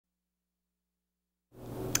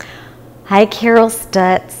Hi, Carol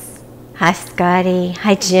Stutz. Hi, Scotty.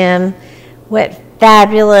 Hi, Jim. What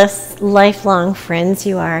fabulous lifelong friends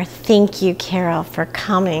you are. Thank you, Carol, for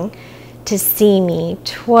coming to see me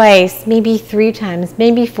twice, maybe 3 times,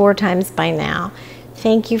 maybe 4 times by now.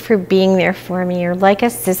 Thank you for being there for me. You're like a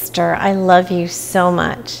sister. I love you so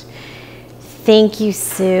much. Thank you,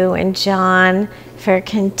 Sue and John, for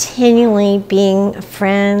continually being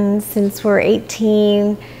friends since we're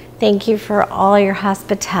 18. Thank you for all your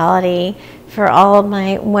hospitality, for all of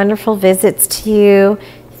my wonderful visits to you.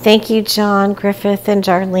 Thank you, John Griffith and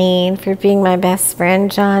Jarlene, for being my best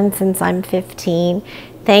friend, John, since I'm 15.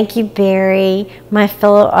 Thank you, Barry, my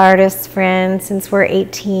fellow artist friend, since we're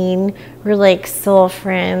 18. We're like soul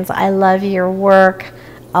friends. I love your work.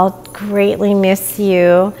 I'll greatly miss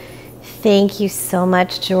you. Thank you so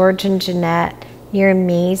much, George and Jeanette. You're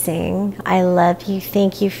amazing. I love you.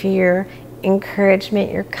 Thank you for your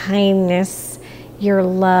encouragement, your kindness, your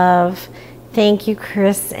love. Thank you,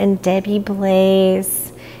 Chris and Debbie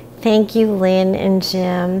Blaze. Thank you, Lynn and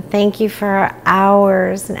Jim. Thank you for our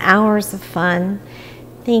hours and hours of fun.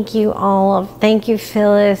 Thank you all. Thank you,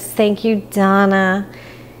 Phyllis. Thank you, Donna.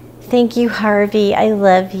 Thank you, Harvey. I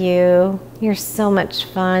love you. You're so much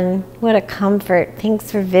fun. What a comfort. Thanks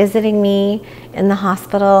for visiting me in the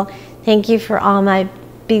hospital. Thank you for all my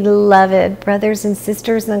beloved brothers and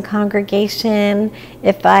sisters in the congregation.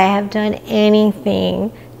 If I have done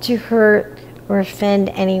anything to hurt or offend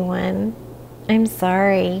anyone, I'm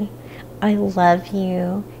sorry. I love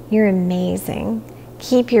you. You're amazing.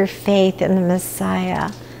 Keep your faith in the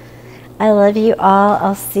Messiah. I love you all.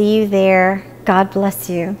 I'll see you there. God bless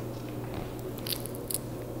you.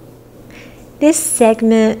 This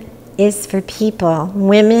segment is for people,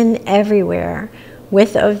 women everywhere,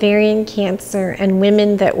 with ovarian cancer and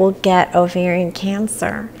women that will get ovarian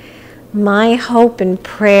cancer. My hope and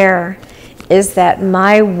prayer is that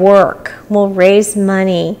my work will raise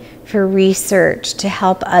money for research to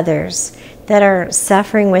help others that are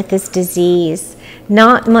suffering with this disease.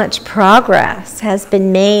 Not much progress has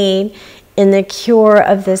been made in the cure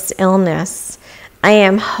of this illness. I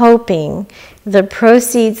am hoping the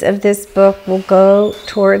proceeds of this book will go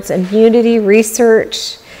towards immunity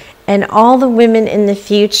research and all the women in the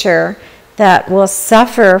future that will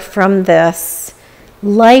suffer from this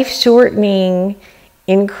life-shortening,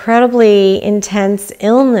 incredibly intense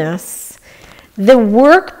illness. The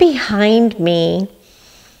work behind me,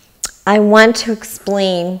 I want to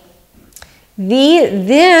explain.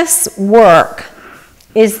 This work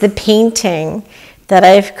is the painting that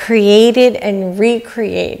I've created and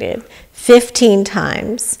recreated 15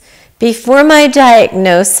 times. Before my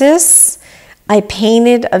diagnosis, I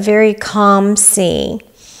painted a very calm sea.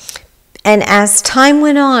 And as time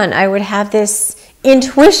went on, I would have this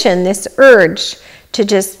intuition, this urge to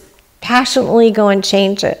just passionately go and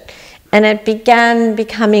change it. And it began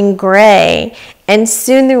becoming gray. And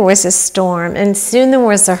soon there was a storm. And soon there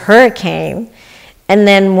was a hurricane. And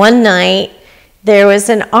then one night, there was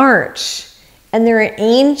an arch. And there are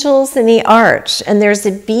angels in the arch. And there's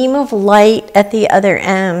a beam of light at the other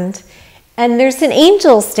end. And there's an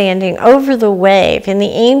angel standing over the wave. And the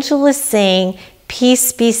angel is saying,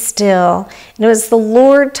 "Peace, be still." And it was the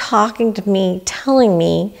Lord talking to me, telling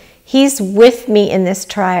me He's with me in this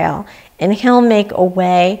trial. And He'll make a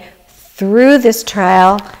way through this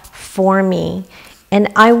trial for me. And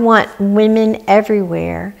I want women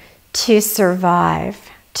everywhere to survive,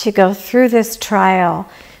 to go through this trial.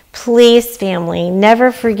 Please, family,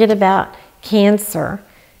 never forget about cancer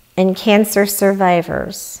and cancer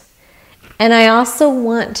survivors. And I also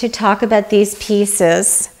want to talk about these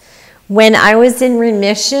pieces. When I was in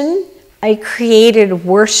remission, I created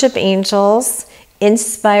worship angels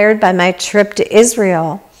inspired by my trip to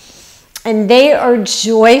Israel. And they are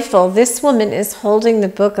joyful. This woman is holding the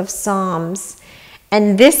book of Psalms.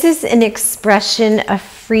 And this is an expression of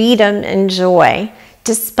freedom and joy.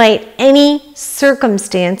 Despite any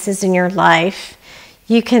circumstances in your life,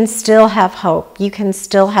 you can still have hope. You can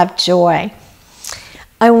still have joy.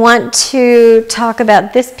 I want to talk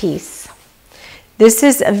about this piece. This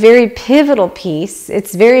is a very pivotal piece.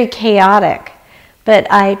 It's very chaotic. But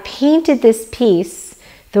I painted this piece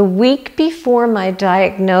the week before my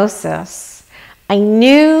diagnosis. I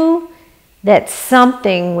knew that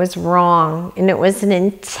something was wrong, and it was an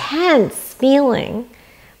intense feeling,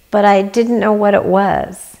 but I didn't know what it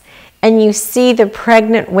was. And you see the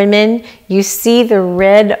pregnant women, you see the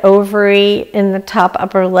red ovary in the top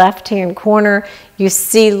upper left-hand corner, you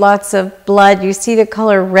see lots of blood, you see the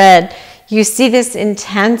color red, you see this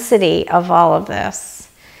intensity of all of this,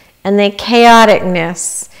 and the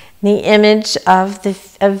chaoticness, the image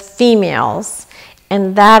of females.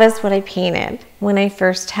 And that is what I painted when I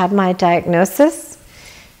first had my diagnosis.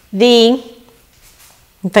 If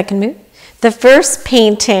I can move, the first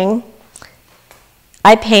painting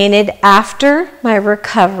I painted after my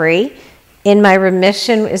recovery in my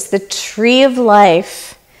remission is the Tree of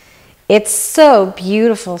Life. It's so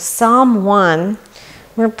beautiful. Psalm 1,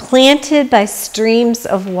 we're planted by streams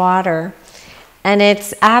of water, and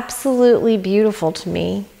it's absolutely beautiful to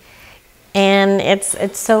me. And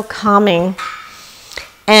it's so calming.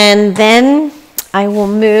 And then I will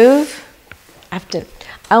move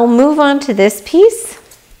on to this piece.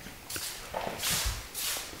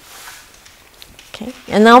 Okay,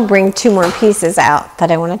 and I'll bring 2 more pieces out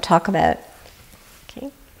that I want to talk about.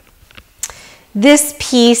 Okay. This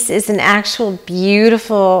piece is an actual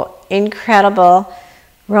beautiful, incredible,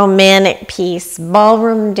 romantic piece,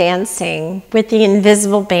 ballroom dancing with the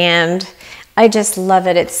invisible band. I just love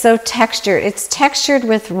it. It's so textured. It's textured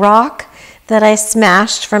with rock that I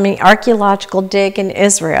smashed from an archaeological dig in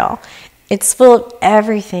Israel. It's full of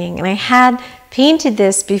everything. And I had painted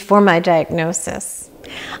this before my diagnosis.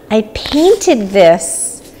 I painted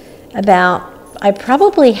this I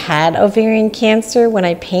probably had ovarian cancer when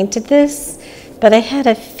I painted this, but I had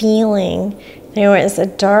a feeling there was a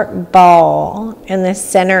dark ball in the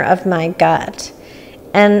center of my gut.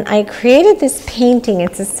 And I created this painting.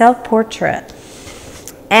 It's a self-portrait.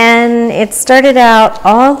 And it started out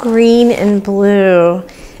all green and blue.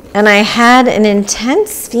 And I had an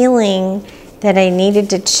intense feeling that I needed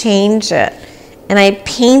to change it. And I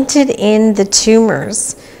painted in the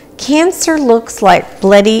tumors. Cancer looks like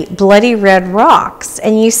bloody red rocks.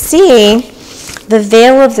 And you see the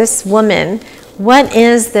veil of this woman. What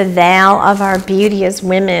is the veil of our beauty as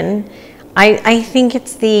women? I think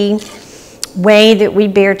it's the way that we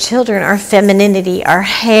bear children, our femininity, our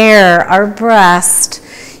hair, our breast,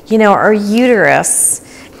 our uterus.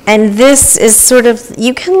 And this is sort of,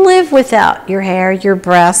 you can live without your hair, your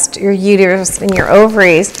breast, your uterus, and your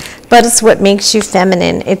ovaries, but it's what makes you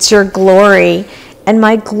feminine. It's your glory. And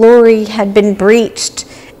my glory had been breached.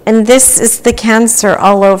 And this is the cancer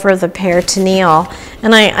all over the peritoneal.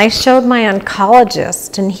 And I showed my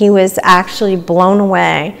oncologist, and he was actually blown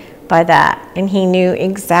away by that. And he knew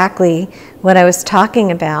exactly what I was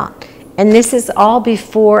talking about. And this is all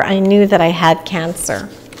before I knew that I had cancer.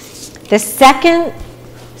 The second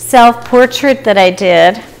self-portrait that I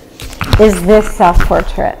did is this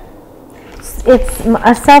self-portrait. It's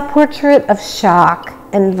a self-portrait of shock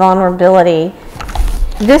and vulnerability.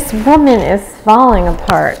 This woman is falling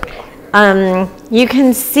apart. You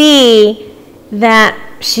can see that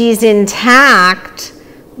she's intact,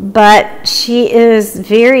 but she's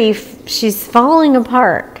falling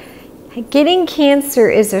apart. Getting cancer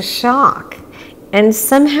is a shock. And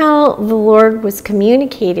somehow the Lord was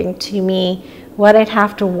communicating to me what I'd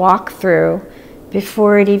have to walk through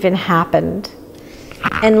before it even happened.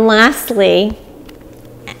 And lastly,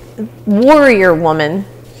 Warrior Woman.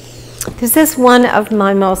 This is one of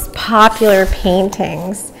my most popular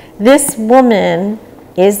paintings. This woman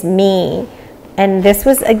is me. And this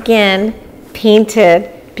was, again, painted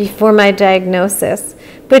before my diagnosis.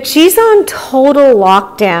 But she's on total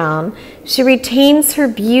lockdown. She retains her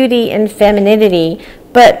beauty and femininity,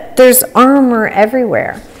 but there's armor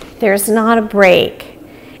everywhere. There's not a break.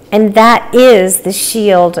 And that is the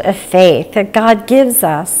shield of faith that God gives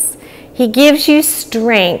us. He gives you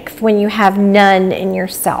strength when you have none in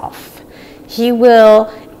yourself. He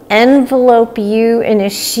will envelope you in a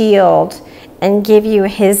shield and give you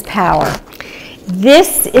his power.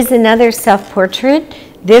 This is another self-portrait.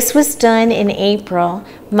 This was done in April.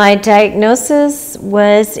 My diagnosis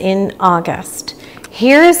was in August.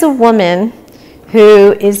 Here is a woman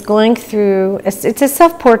who is going through, it's a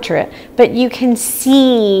self-portrait, but you can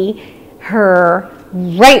see her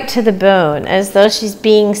right to the bone, as though she's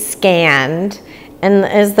being scanned and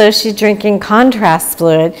as though she's drinking contrast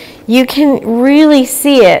fluid. You can really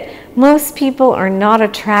see it. Most people are not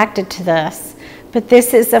attracted to this, but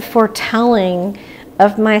this is a foretelling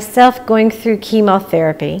of myself going through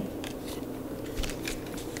chemotherapy.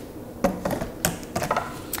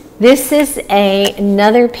 This is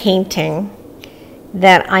another painting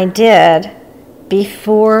that I did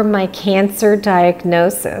before my cancer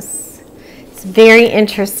diagnosis. It's very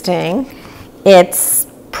interesting. It's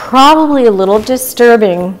probably a little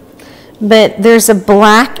disturbing, but there's a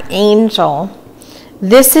black angel.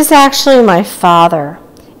 This is actually my father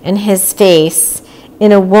and his face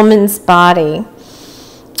in a woman's body.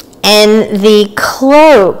 And the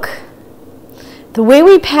cloak, the way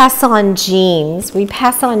we pass on genes,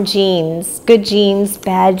 good genes,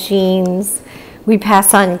 bad genes. We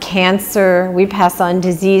pass on cancer, we pass on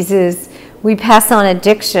diseases, we pass on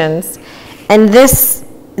addictions. And this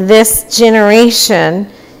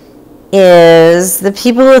generation is, the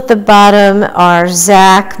people at the bottom are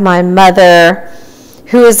Zach, my mother,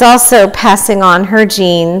 who is also passing on her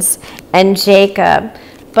genes, and Jacob.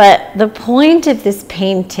 But the point of this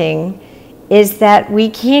painting is that we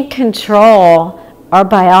can't control our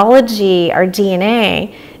biology, our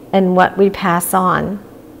DNA, and what we pass on.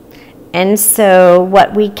 And so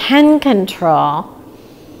what we can control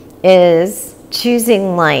is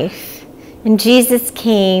choosing life. And Jesus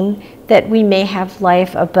came that we may have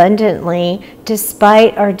life abundantly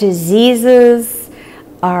despite our diseases,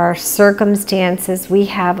 our circumstances. We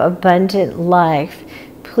have abundant life.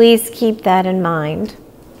 Please keep that in mind.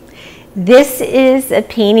 This is a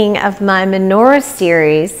painting of my menorah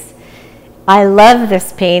series. I love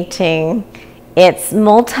this painting. It's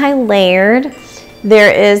multi-layered.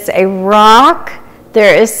 There is a rock.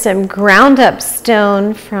 There is some ground up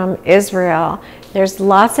stone from Israel. There's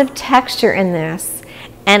lots of texture in this.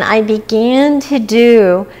 And I began to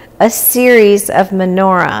do a series of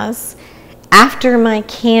menorahs after my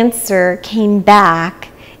cancer came back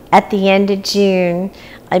at the end of June.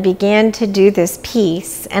 I began to do this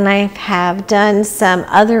piece, and I have done some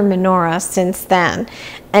other menorahs since then.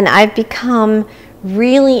 And I've become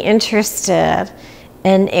really interested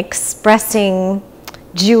in expressing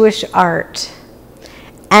Jewish art.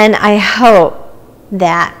 And I hope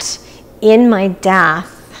that in my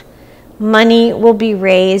death, money will be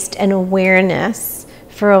raised and awareness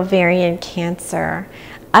for ovarian cancer.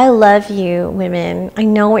 I love you, women. I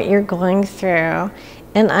know what you're going through.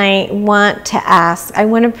 And I want to ask, I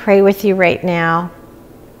want to pray with you right now.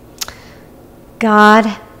 God,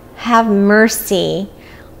 have mercy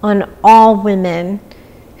on all women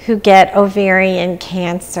who get ovarian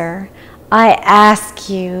cancer. I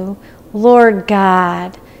ask you, Lord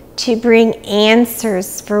God, to bring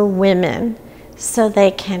answers for women so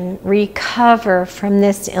they can recover from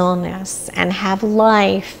this illness and have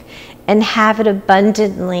life and have it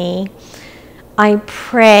abundantly. I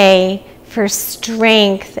pray for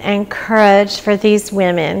strength and courage for these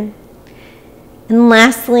women. And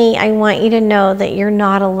lastly, I want you to know that you're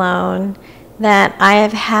not alone, that I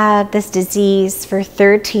have had this disease for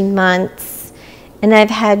 13 months, and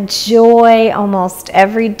I've had joy almost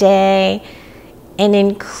every day, and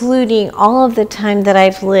including all of the time that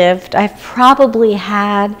I've lived, I've probably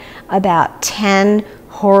had about 10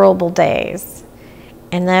 horrible days.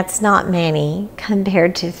 And that's not many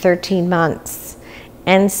compared to 13 months.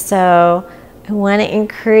 And so I want to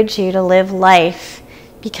encourage you to live life,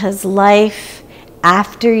 because life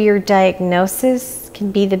after your diagnosis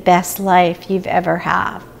can be the best life you've ever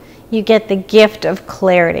had. You get the gift of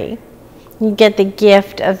clarity. You get the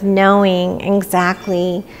gift of knowing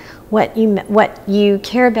exactly what you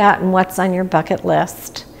care about and what's on your bucket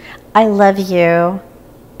list. I love you.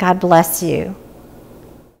 God bless you.